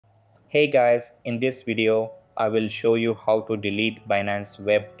Hey guys, in this video, I will show you how to delete Binance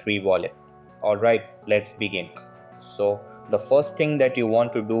Web3 Wallet. Alright, let's begin. So, the first thing that you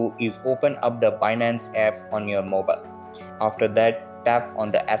want to do is open up the Binance app on your mobile. After that, tap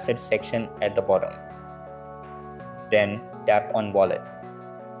on the Assets section at the bottom. Then, tap on Wallet.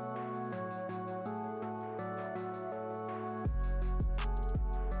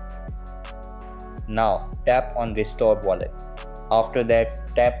 Now, tap on Restore Wallet. After that,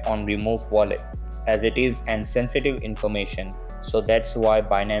 tap on Remove Wallet, as it is an sensitive information, so that's why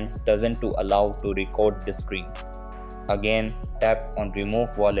Binance doesn't allow to record the screen. Again, tap on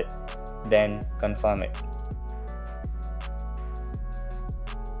Remove Wallet, then confirm it.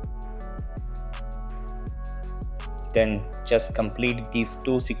 Then just complete these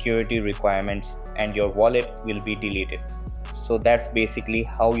two security requirements and your wallet will be deleted. So that's basically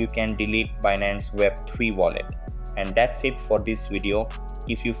how you can delete Binance Web3 Wallet. And that's it for this video.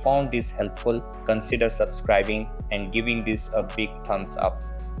 If you found this helpful, consider subscribing and giving this a big thumbs up.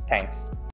 Thanks.